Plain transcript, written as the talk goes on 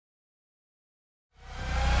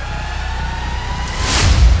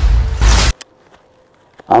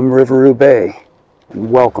I'm Riveroo Bay, and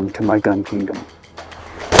welcome to my gun kingdom.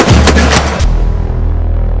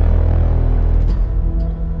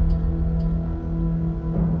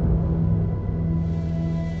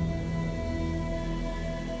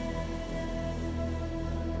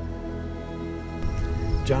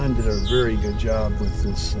 John did a very good job with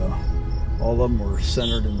this. All of them were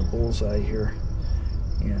centered in the bullseye here,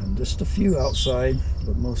 and just a few outside,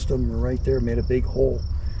 but most of them were right there, made a big hole.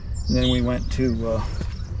 And then we went to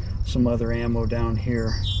some other ammo down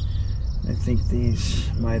here. I think these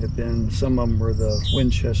might have been, some of them were the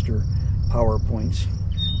Winchester PowerPoints,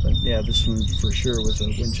 but yeah, this one for sure was a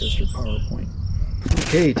Winchester PowerPoint.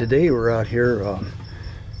 Okay, today we're out here.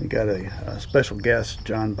 We got a special guest,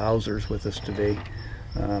 John Bowser's with us today.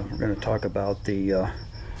 We're going to talk about the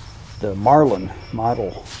Marlin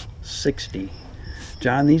Model 60.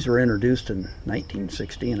 John, these were introduced in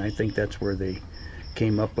 1960, and I think that's where they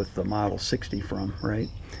came up with the Model 60 from, right?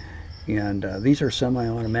 And these are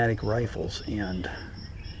semi-automatic rifles, and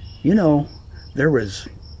you know, there was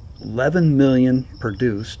 11 million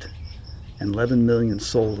produced and 11 million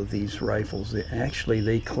sold of these rifles. Actually,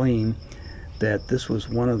 they claim that this was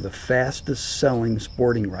one of the fastest selling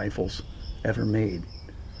sporting rifles ever made.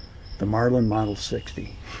 The Marlin Model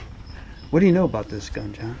 60. What do you know about this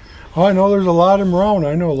gun, John? Oh, I know there's a lot of them around.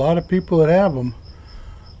 I know a lot of people that have them.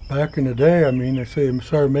 Back in the day, I mean, they say they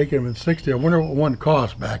started making them in 60. I wonder what one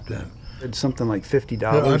cost back then. It's something like $50.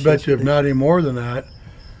 Yeah, I bet you if not any more than that.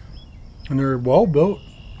 And they're a well-built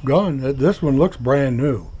gun. This one looks brand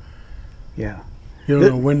new. Yeah. You don't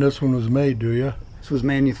know when this one was made, do you? This was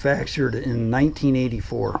manufactured in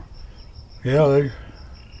 1984. Yeah,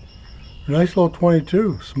 nice little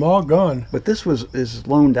 22, small gun. But this is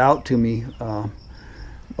loaned out to me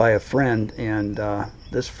by a friend, and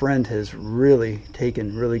this friend has really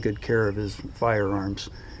taken really good care of his firearms,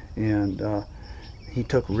 and he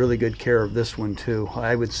took really good care of this one too.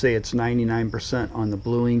 I would say it's 99% on the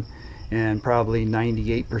bluing and probably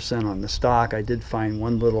 98% on the stock. I did find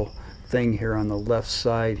one little thing here on the left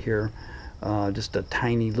side here, just a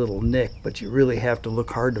tiny little nick, but you really have to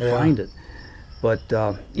look hard to find it. But,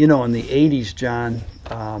 you know, in the 80s, John,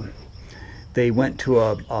 they went to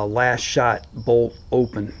a last shot bolt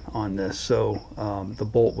open on this, so the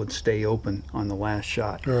bolt would stay open on the last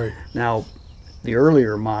shot. Right. Now, the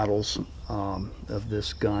earlier models of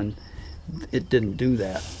this gun, it didn't do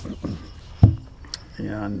that.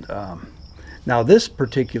 And now this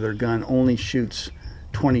particular gun only shoots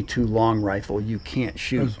 22 long rifle. You can't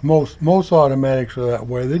shoot. Most automatics are that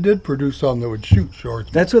way. They did produce some that would shoot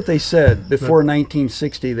short. That's what they said. Before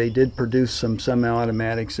 1960, they did produce some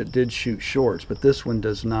semi-automatics that did shoot shorts, but this one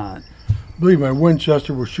does not. Believe me,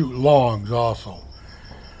 Winchester will shoot longs also.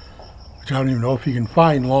 Which I don't even know if you can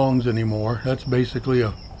find longs anymore. That's basically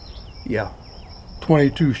a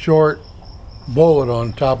 22 short bullet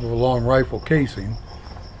on top of a long rifle casing.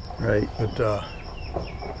 Right. But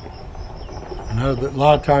a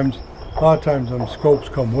lot of times them scopes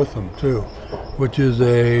come with them too, which is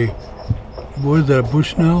what is that,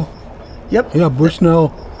 Bushnell? Yep. Yeah, Bushnell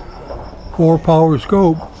 4-power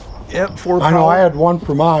scope. Yep, 4-power. I know I had one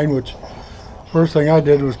for mine, which first thing I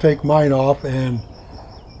did was take mine off and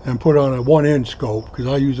put on a 1-inch scope because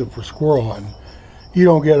I use it for squirrel hunting. You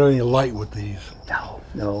don't get any light with these.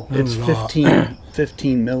 No, it's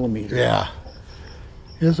 15 millimeters. Yeah.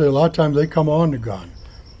 Yes, a lot of times they come on the gun.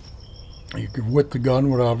 You can whip the gun,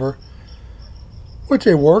 whatever. Which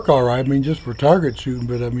they work all right. I mean, just for target shooting.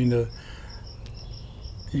 But I mean,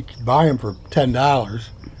 you can buy them for $10.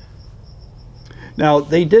 Now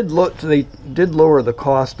they did lower the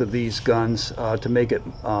cost of these guns to make it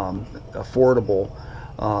affordable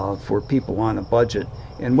for people on a budget.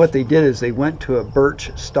 And what they did is they went to a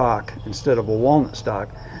birch stock instead of a walnut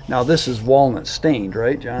stock. Now this is walnut stained,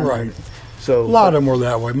 right, John? Right. So a lot of them were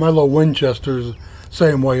that way. My little Winchester's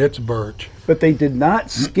same way, it's birch. But they did not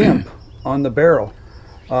skimp on the barrel.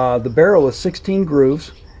 The barrel is 16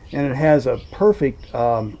 grooves, and it has a perfect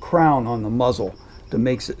crown on the muzzle that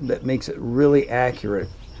makes it really accurate.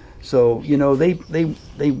 So you know they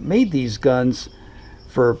made these guns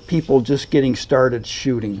for people just getting started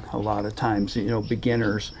shooting. A lot of times, you know,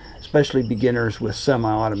 beginners, especially beginners with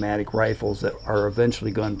semi-automatic rifles that are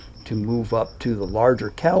eventually going to move up to the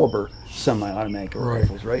larger caliber semi-automatic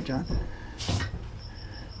rifles, right, John?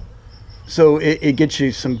 So it gets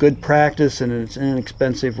you some good practice, and it's an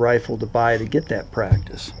inexpensive rifle to buy to get that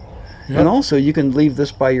practice. Yep. And also you can leave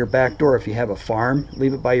this by your back door. If you have a farm,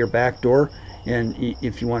 leave it by your back door, and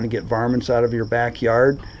if you want to get varmints out of your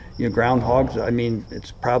backyard, you know, groundhogs, I mean,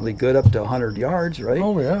 it's probably good up to 100 yards, right?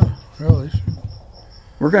 Oh yeah, really.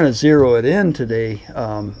 We're going to zero it in today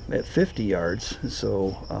at 50 yards.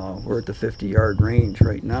 So we're at the 50-yard range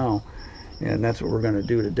right now, and that's what we're going to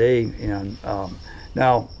do today. And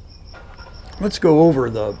now let's go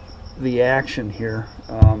over the action here.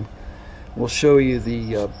 We'll show you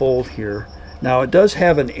the bolt here. Now it does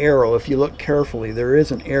have an arrow. If you look carefully, there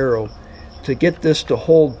is an arrow. To get this to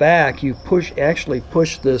hold back, you actually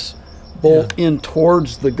push this bolt in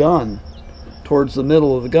towards the gun, towards the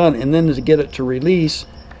middle of the gun, and then to get it to release,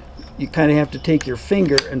 you kind of have to take your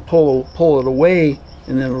finger and pull it away,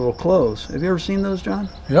 and then it'll close. Have you ever seen those, John?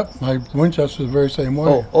 Yep, my Winchester's the very same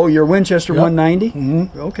way. Oh, your Winchester 190?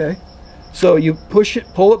 Mm-hmm. Okay. So you push it,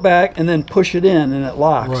 pull it back, and then push it in, and it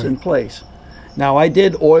locks in place. Now I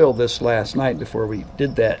did oil this last night before we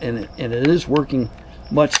did that, and it is working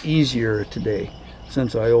much easier today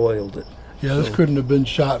since I oiled it. Yeah, this couldn't have been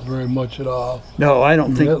shot very much at all. No, I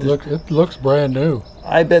don't think it looks brand new.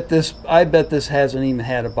 I bet this hasn't even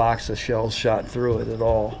had a box of shells shot through it at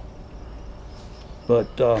all.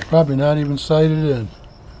 But probably not even sighted in.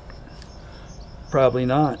 Probably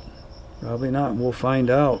not. Probably not. We'll find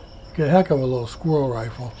out. Get a heck of a little squirrel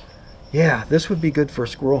rifle. Yeah, this would be good for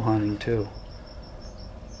squirrel hunting too.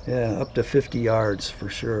 Yeah, up to 50 yards for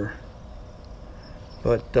sure.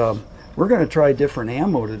 But we're going to try different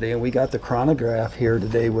ammo today, and we got the chronograph here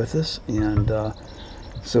today with us, and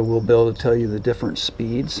so we'll be able to tell you the different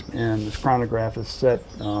speeds. And this chronograph is set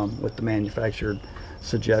with the manufacturer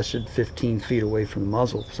suggested 15 feet away from the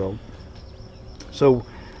muzzle. So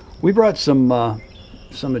we brought some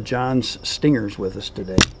of John's Stingers with us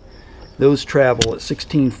today. Those travel at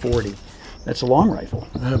 1640. That's a long rifle.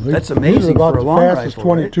 That's amazing for a long rifle. These are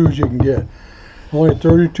about the fastest 22s you can get. Only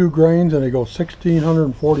 32 grains, and they go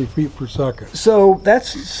 1,640 feet per second. So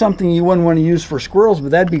that's something you wouldn't want to use for squirrels,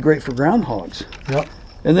 but that'd be great for groundhogs. Yep.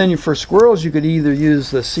 And then for squirrels, you could either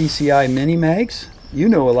use the CCI mini mags. You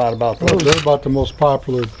know a lot about those. They're about the most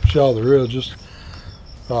popular shell there is, just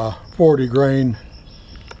 40 grain.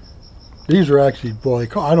 These are actually, I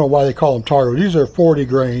don't know why they call them target. These are 40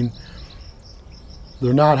 grain.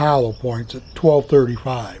 They're not hollow points at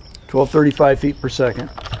 1235. 1235 feet per second.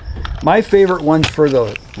 My favorite one for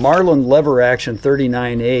the Marlin lever action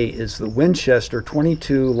 39A is the Winchester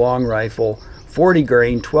 22 long rifle, 40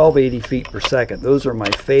 grain, 1280 feet per second. Those are my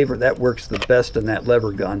favorite. That works the best in that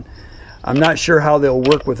lever gun. I'm not sure how they'll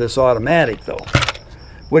work with this automatic though.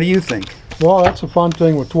 What do you think? Well, that's a fun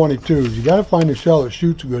thing with 22s. You got to find a shell that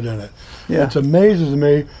shoots good in it. Yeah. It amazes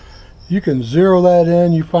me. You can zero that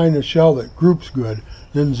in, you find a shell that groups good,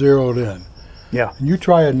 then zero it in. Yeah. And you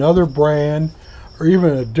try another brand or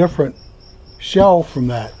even a different shell from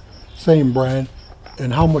that same brand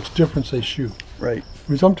and how much difference they shoot. Right. I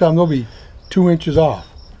mean, sometimes they'll be 2 inches off.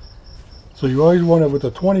 So you always want to, with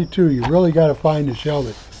a 22, you really got to find a shell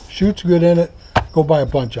that shoots good in it. Go buy a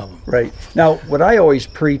bunch of them. Right. Now, what I always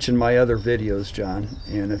preach in my other videos, John,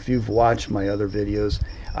 and if you've watched my other videos,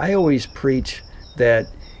 I always preach that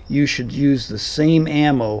you should use the same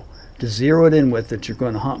ammo to zero it in with that you're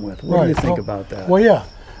going to hunt with. What do you think about that? Well, yeah.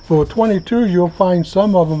 But with 22s, you'll find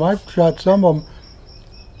some of them. I've shot some of them.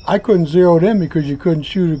 I couldn't zero it in because you couldn't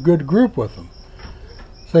shoot a good group with them.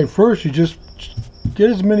 Say first, you just get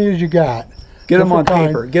as many as you got. Get them on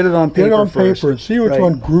paper. Get it on paper. Get it on first. paper and see which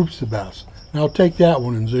one groups the best. Now take that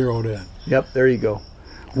one and zero it in. Yep, there you go.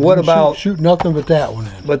 What about shoot nothing but that one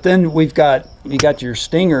in? But then you got your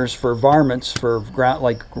stingers for varmints for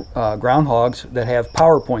groundhogs that have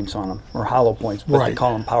power points on them, or hollow points, but they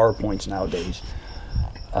call them power points nowadays.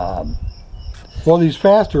 Well, these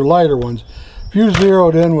faster, lighter ones, if you zero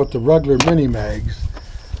it in with the regular mini mags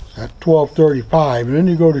at 1235, and then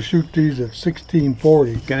you go to shoot these at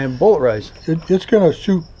 1640, it's gonna have a bullet rise. It's gonna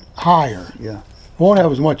shoot higher. Yeah, it won't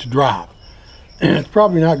have as much drop. And it's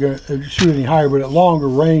probably not going to shoot any higher, but at longer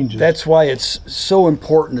ranges. That's why it's so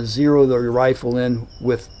important to zero your rifle in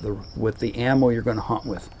with the ammo you're going to hunt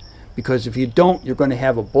with, because if you don't, you're going to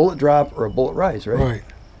have a bullet drop or a bullet rise, right? Right.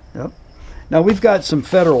 Yep. Now we've got some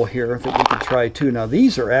Federal here that we could try too. Now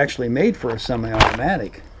these are actually made for a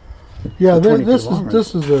semi-automatic. Yeah, this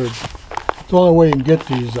is the only way you can get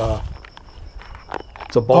these.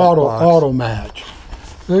 It's a auto match.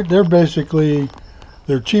 They're basically.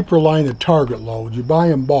 They're cheaper line of target loads. You buy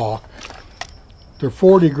them bulk. They're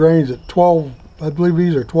 40 grains at 12. I believe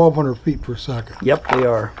these are 1,200 feet per second. Yep, they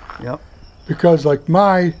are. Yep. Because like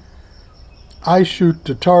I shoot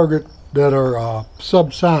the target that are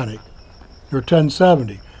subsonic. They're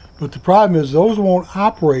 1070. But the problem is those won't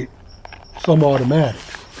operate some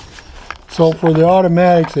automatics. So for the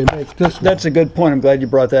automatics, they make this one. That's a good point. I'm glad you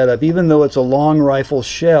brought that up. Even though it's a long rifle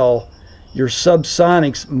shell, your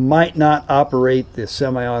subsonics might not operate the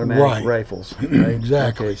semi-automatic rifles. Right?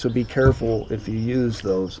 Exactly. Okay, so be careful if you use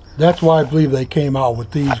those. That's why I believe they came out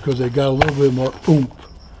with these, because they got a little bit more oomph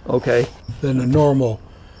Okay. than the normal.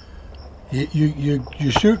 You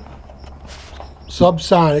shoot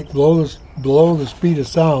subsonic, below the speed of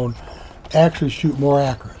sound, actually shoot more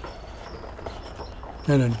accurate.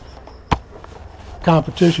 And in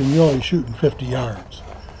competition, you're only shooting 50 yards.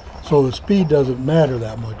 So the speed doesn't matter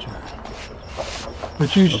that much here.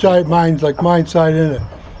 But you sight mines, like mine sight in it,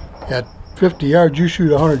 at 50 yards, you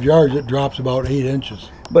shoot 100 yards, it drops about 8 inches.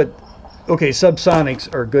 But, okay,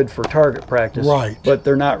 subsonics are good for target practice. Right. But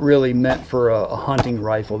they're not really meant for a hunting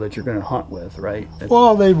rifle that you're going to hunt with, right?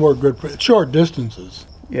 Well, they work good for short distances.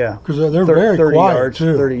 Yeah. Because they're very 30 quiet, yards,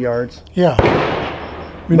 too. 30 yards. Yeah.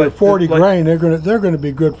 I mean, But at 40 like, grain, they're gonna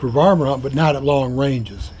be good for varmint hunt, but not at long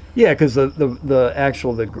ranges. Yeah, because the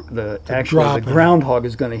groundhog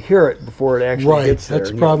is going to hear it before it actually gets there.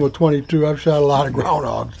 That's the problem with 22. I've shot a lot of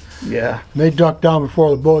groundhogs. Yeah. And they duck down before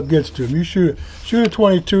the bullet gets to them. You shoot a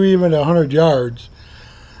 22 even at 100 yards,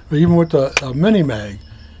 but even with a mini mag,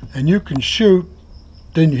 and you can shoot,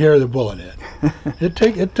 then you hear the bullet hit.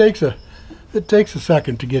 It takes a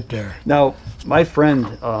second to get there. Now, my friend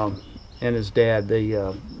and his dad, they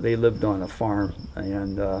lived on a farm,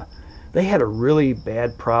 and they had a really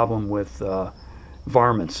bad problem with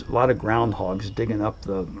varmints. A lot of groundhogs digging up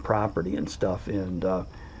the property and stuff. And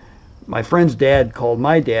my friend's dad called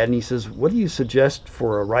my dad, and he says, "What do you suggest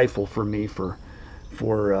for a rifle for me for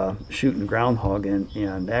shooting groundhog?"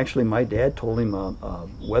 And actually, my dad told him a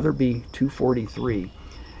Weatherby 243,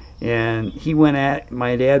 and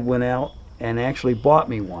my dad went out and actually bought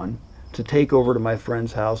me one to take over to my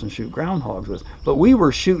friend's house and shoot groundhogs with. But we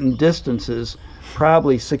were shooting distances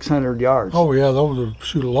probably 600 yards. Oh yeah, those would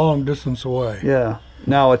shoot a long distance away. Yeah.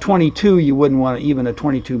 Now a 22, you wouldn't want to, even a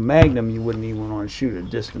 22 Magnum, you wouldn't even want to shoot a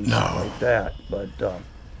distance like that. But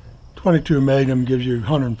 22 Magnum gives you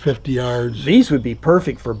 150 yards. These would be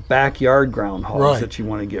perfect for backyard groundhogs that you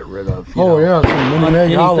want to get rid of. Yeah,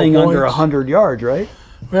 anything under 100 yards, right?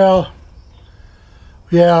 Well,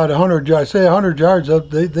 yeah, at 100 yards. Say 100 yards,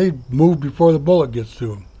 they move before the bullet gets to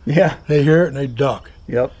them. Yeah. They hear it and they duck.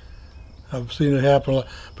 Yep. I've seen it happen a lot.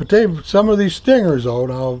 But some of these stingers, though,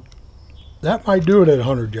 now, that might do it at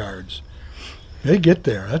 100 yards. They get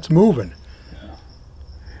there. That's moving. Yeah.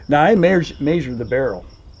 Now, I measured the barrel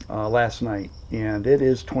last night, and it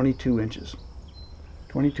is 22 inches.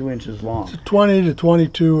 22 inches long. It's 20 to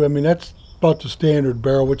 22. I mean, that's about the standard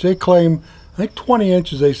barrel, which they claim, I think 20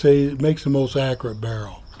 inches, they say, makes the most accurate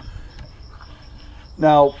barrel.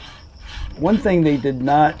 Now, one thing they did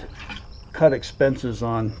not cut expenses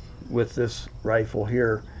on with this rifle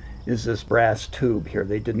here is this brass tube here.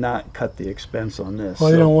 They did not cut the expense on this.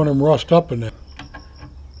 Well, you don't want them rust up in there.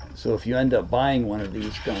 So if you end up buying one of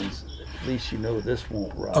these guns, at least you know this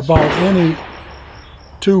won't rust. About any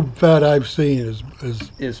tube fed I've seen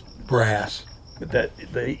is brass. But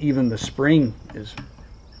even the spring is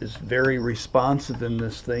very responsive in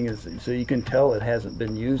this thing, so you can tell it hasn't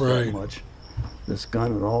been used that much, this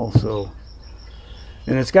gun at all. So,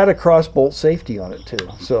 and it's got a cross bolt safety on it too.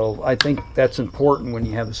 So I think that's important when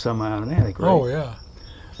you have a semi-automatic, right? Oh yeah.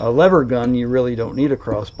 A lever gun, you really don't need a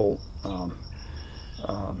cross bolt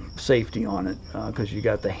safety on it because you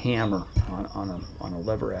got the hammer on a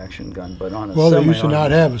lever action gun. But on a they used to not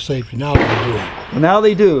have a safety. Now they do. Well, now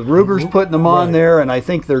they do. Ruger's putting them on there, and I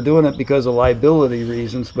think they're doing it because of liability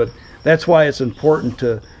reasons. But that's why it's important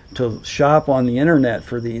to shop on the internet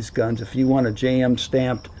for these guns. If you want a JM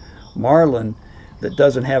stamped Marlin that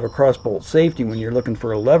doesn't have a cross bolt safety when you're looking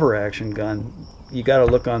for a lever action gun, you got to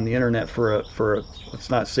look on the internet for a let's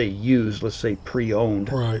not say used, let's say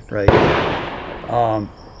pre-owned. Right.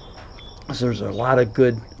 So there's a lot of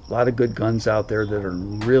good guns out there that are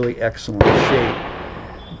in really excellent shape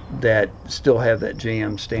that still have that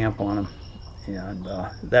JM stamp on them, and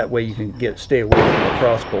that way you can stay away from the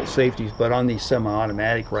cross bolt safeties. But on these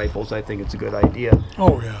semi-automatic rifles, I think it's a good idea.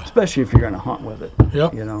 Oh yeah. Especially if you're going to hunt with it.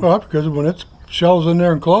 Yep. You know. Well, because when it's shells in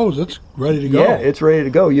there and closed, it's ready to go. Yeah, it's ready to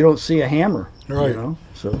go. You don't see a hammer. Right. You know.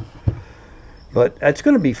 So. But it's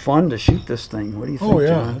going to be fun to shoot this thing. What do you think, Oh yeah,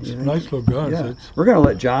 John? it's a nice little gun. Yeah. We're going to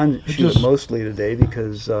let John shoot it mostly today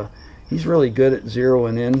because he's really good at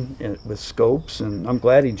zeroing in with scopes, and I'm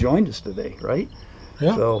glad he joined us today, right?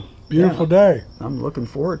 Yeah. So beautiful day. I'm looking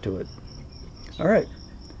forward to it. All right.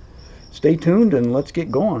 Stay tuned and let's get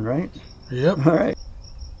going, right? Yep. All right.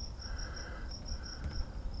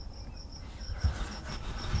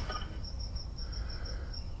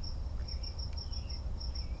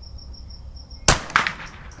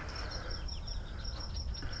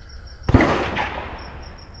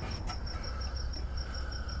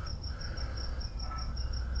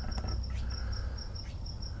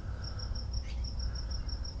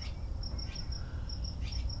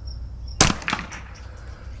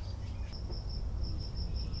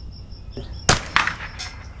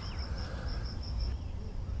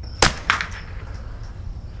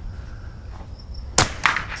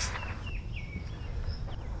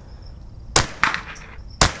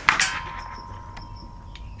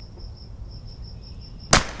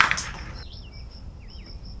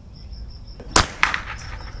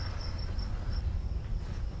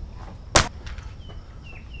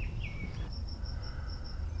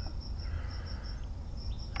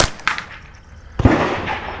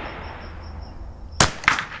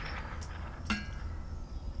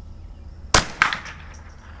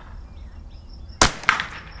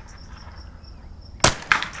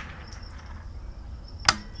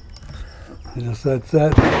 Just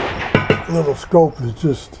that little scope is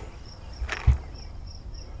just,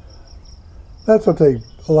 that's what they,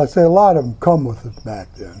 well, I say a lot of them come with it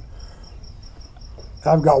back then.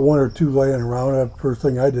 I've got one or two laying around. The first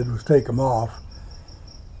thing I did was take them off.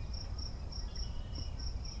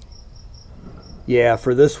 Yeah,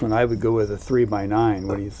 for this one I would go with a 3x9.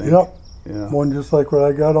 What do you think? Yep. Yeah. One just like what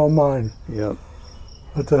I got on mine. Yep.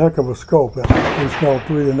 That's a heck of a scope. That personal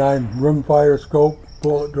 3-9 rimfire scope,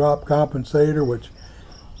 bullet drop compensator, which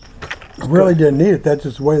I really didn't need it. That's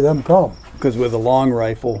just the way them come. Because with a long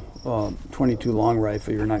rifle, 22 long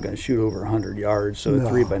rifle, you're not going to shoot over 100 yards, so No. a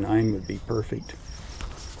 3x9 would be perfect.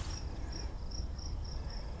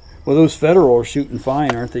 Well, those Federal are shooting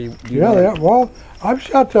fine, aren't they? Yeah, they are. Well, I've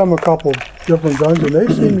shot them a couple different guns, and they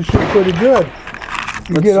seem to shoot pretty good.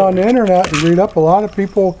 You get on the internet and read up, a lot of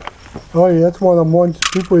people, oh yeah, that's one of them ones,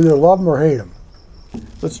 people either love them or hate them.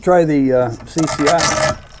 Let's try the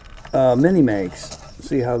CCI mini mags,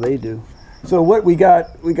 see how they do. So what we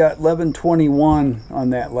got 1121 on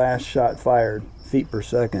that last shot fired, feet per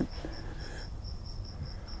second.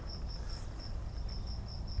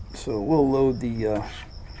 So we'll load the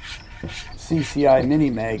CCI mini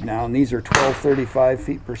mag now, and these are 1235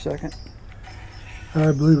 feet per second.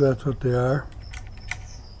 I believe that's what they are.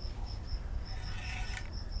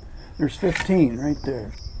 There's 15 right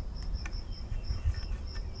there.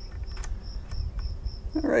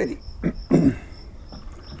 Alrighty.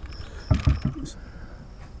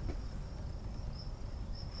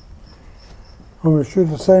 I'm going to shoot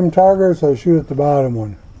the same target as I shoot at the bottom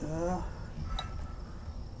one.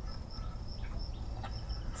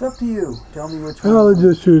 It's up to you. Tell me which one. Well, let's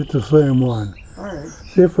just shoot the same one. Alright.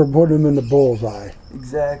 See if we're putting them in the bullseye.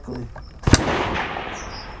 Exactly.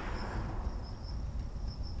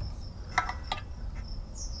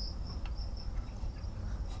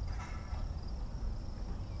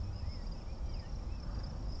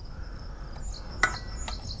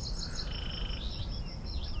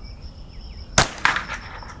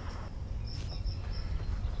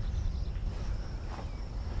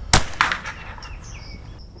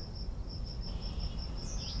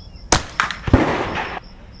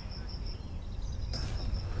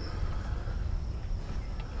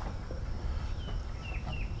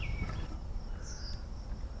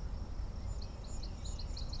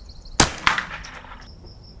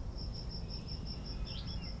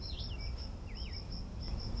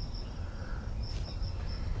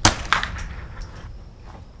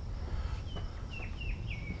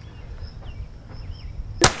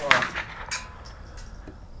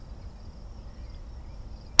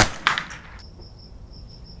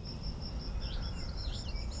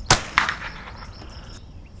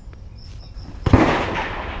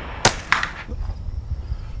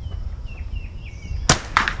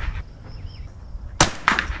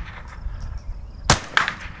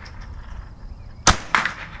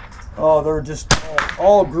 Oh, they're just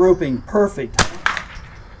all grouping perfect.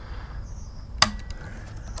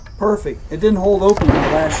 Perfect. It didn't hold open in the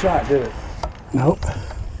last shot, did it? Nope.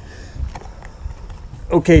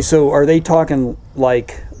 Okay, so are they talking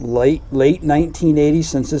like late 1980?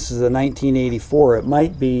 Since this is a 1984, it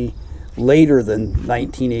might be later than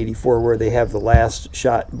 1984 where they have the last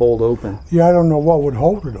shot bolt open. Yeah, I don't know what would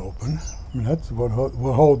hold it open. I mean, that's what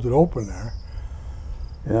holds it open there.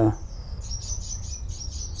 Yeah.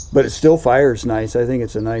 But it still fires nice. I think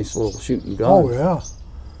it's a nice little shooting gun. Oh, yeah.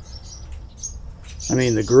 I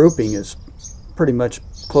mean, the grouping is pretty much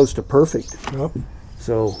close to perfect. Yep.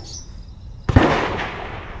 So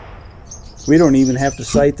we don't even have to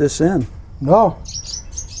sight this in. No,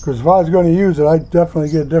 because if I was going to use it, I'd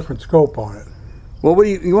definitely get a different scope on it. Well, what do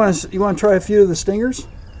you want to try a few of the stingers?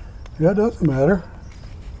 Yeah, it doesn't matter.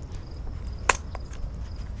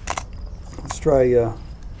 Let's try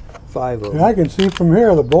 5 of them. And I can see from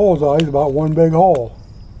here the bullseye is about one big hole.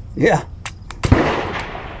 Yeah.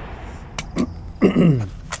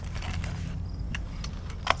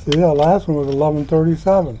 See, that last one was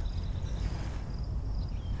 1137.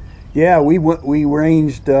 Yeah, we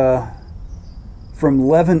ranged from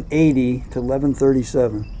 1180 to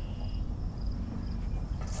 1137.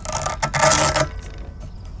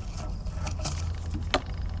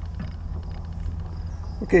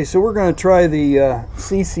 Okay, so we're going to try the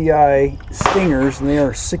CCI Stingers, and they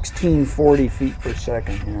are 1640 feet per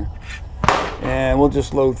second here. And we'll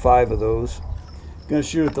just load 5 of those. Going to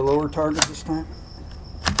shoot at the lower target this time?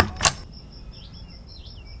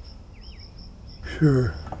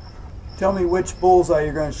 Sure. Tell me which bullseye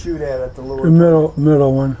you're going to shoot at the lower The middle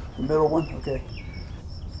one. The middle one? Okay.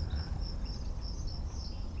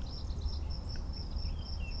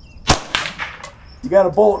 You got a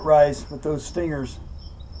bullet rise with those stingers.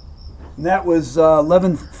 And that was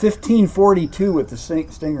 1542 with the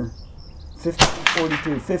stinger.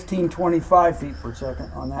 1542, 1525 feet per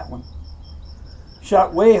second on that one.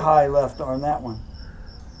 Shot way high left on that one.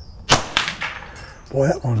 Boy,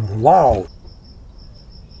 that one's loud.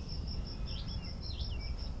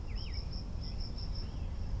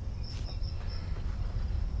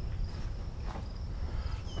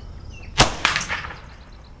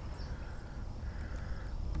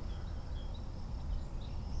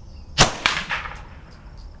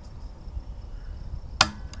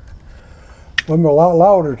 Them are a lot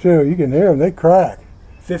louder too. You can hear them; they crack.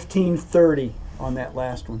 1530 on that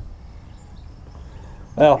last one.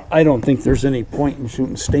 Well, I don't think there's any point in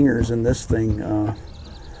shooting stingers in this thing.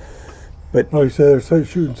 But like you said, they're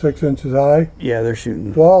shooting 6 inches high. Yeah, they're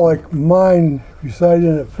shooting. Well, like mine, if you sight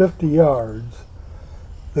in at 50 yards,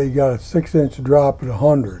 they got a 6-inch drop at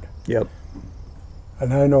 100. Yep.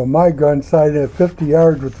 And I know my gun sighted at 50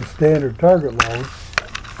 yards with the standard target load.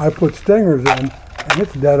 I put stingers in, and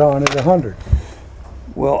it's dead on at 100.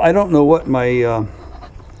 Well, I don't know what my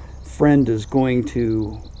friend is going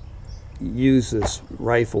to use this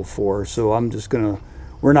rifle for, so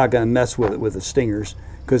we're not gonna mess with it with the stingers,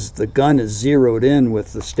 because the gun is zeroed in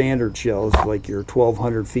with the standard shells, like your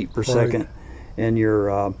 1200 feet per second, and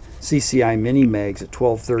your CCI mini mags at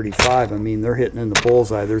 1235. I mean, they're hitting in the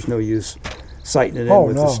bullseye. There's no use sighting it in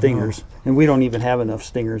with the stingers, and we don't even have enough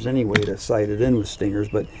stingers anyway to sight it in with stingers.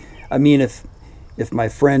 But I mean, if my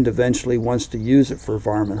friend eventually wants to use it for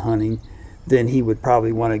varmint hunting, then he would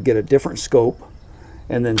probably want to get a different scope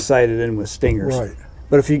and then sight it in with stingers. Right.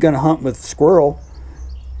 But if you're going to hunt with squirrel,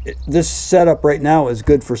 this setup right now is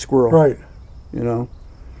good for squirrel. Right. You know,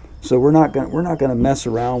 so we're not gonna mess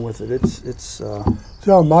around with it.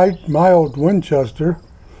 So my old Winchester,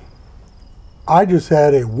 I just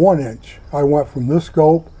had a 1-inch. I went from this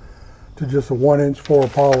scope to just a 1-inch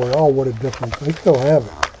 4-power. Oh, what a difference! I still have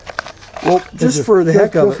it. Well, just for the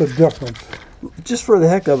heck of it, just a difference. Just for the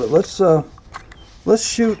heck of it, let's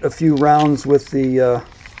shoot a few rounds with the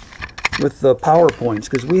power points,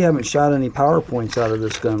 because we haven't shot any power points out of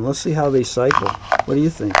this gun. Let's see how they cycle. What do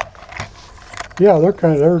you think? Yeah,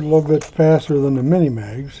 they're a little bit faster than the mini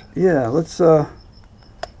mags. Yeah, let's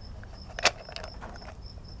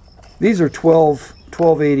these are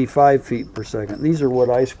 1285 feet per second. These are what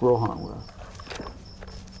I squirrel hunt with.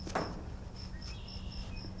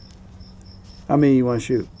 How many you want to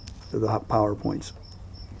shoot to the power points?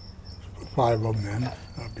 5 of them in.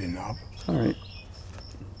 That'd be enough. All right.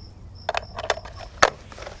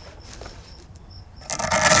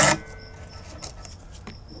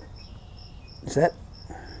 Is that?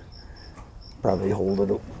 Probably hold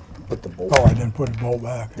it, put the bolt. Oh, I didn't put the bolt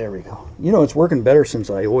back. There we go. You know, it's working better since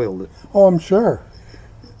I oiled it. Oh, I'm sure.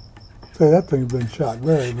 Say, that thing's been shot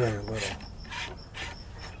very, very little.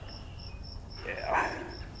 Yeah.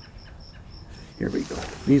 Here we go.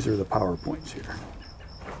 These are the power points here.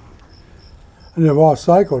 And they've all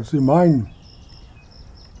cycled. See, mine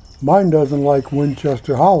doesn't like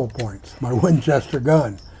Winchester hollow points. My Winchester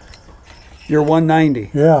gun. Your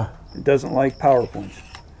 190. Yeah. It doesn't like power points.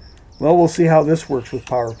 Well, we'll see how this works with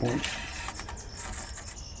power points.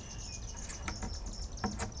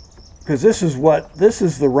 Because this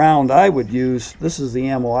is the round I would use. This is the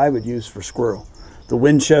ammo I would use for squirrel. The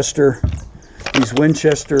Winchester, these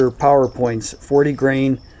Winchester power points, 40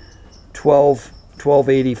 grain,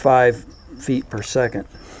 1285 feet per second,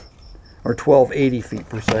 or 1280 feet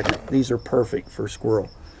per second. These are perfect for squirrel.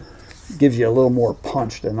 Gives you a little more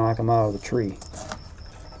punch to knock them out of the tree.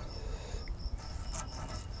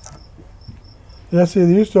 Yeah, see,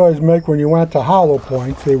 they used to always make, when you went to hollow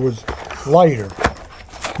points, it was lighter.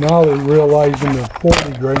 Now they're realizing the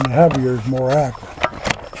 40 grain heavier is more accurate.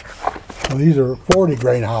 So these are 40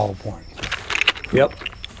 grain hollow points. Yep.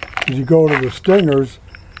 As you go to the stingers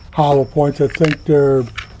hollow points, I think they're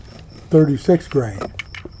 36 grain.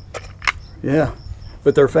 Yeah,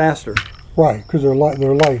 but they're faster. Right, because they're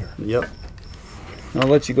lighter. Yep. I'll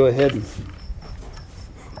let you go ahead and...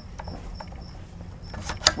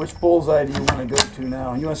 Which bullseye do you want to go to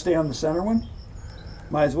now? You want to stay on the center one?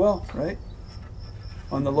 Might as well, right?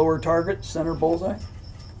 On the lower target, center bullseye?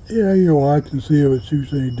 Yeah, you watch and see if it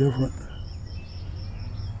shoots any different.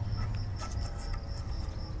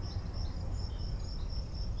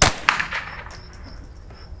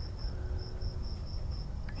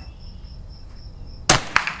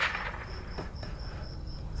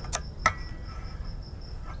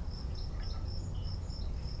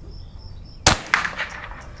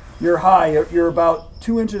 You're high. You're about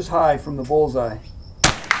 2 inches high from the bullseye.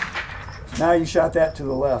 Now you shot that to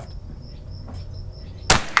the left.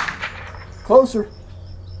 Closer.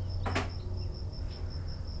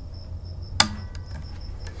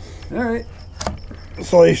 All right.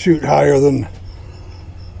 So they shoot higher than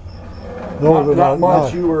those. Not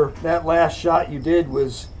much. You were, that last shot you did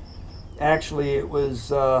was actually, it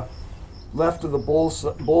was left of the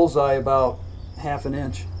bullseye about half an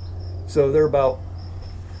inch. So they're about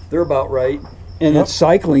right. And Yep. it's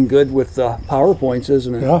cycling good with the power points,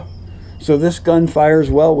 isn't it? Yeah. So this gun fires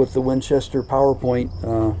well with the Winchester PowerPoint,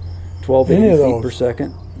 1280 feet per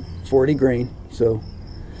second, 40 grain. So,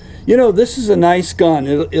 you know, this is a nice gun.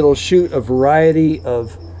 It'll shoot a variety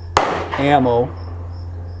of ammo.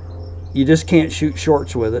 You just can't shoot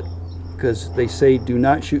shorts with it because they say do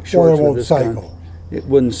not shoot shorts with this gun. It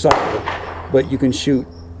wouldn't cycle. But you can shoot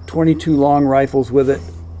 22 long rifles with it.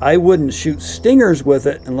 I wouldn't shoot stingers with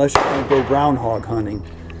it unless you're going to go groundhog hunting.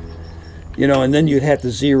 You know, and then you'd have to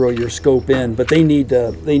zero your scope in. But they need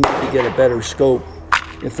to get a better scope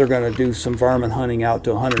if they're going to do some varmint hunting out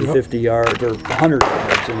to 150 yards or 100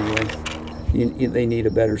 yards anyway. They need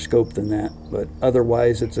a better scope than that. But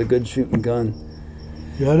otherwise, it's a good shooting gun.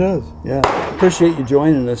 Yeah, it is. Yeah, appreciate you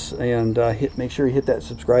joining us, and make sure you hit that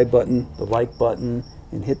subscribe button, the like button,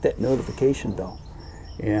 and hit that notification bell.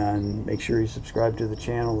 And make sure you subscribe to the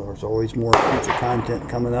channel. There's always more future content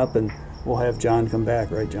coming up, and we'll have John come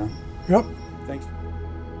back, right, John? Yep. Thanks.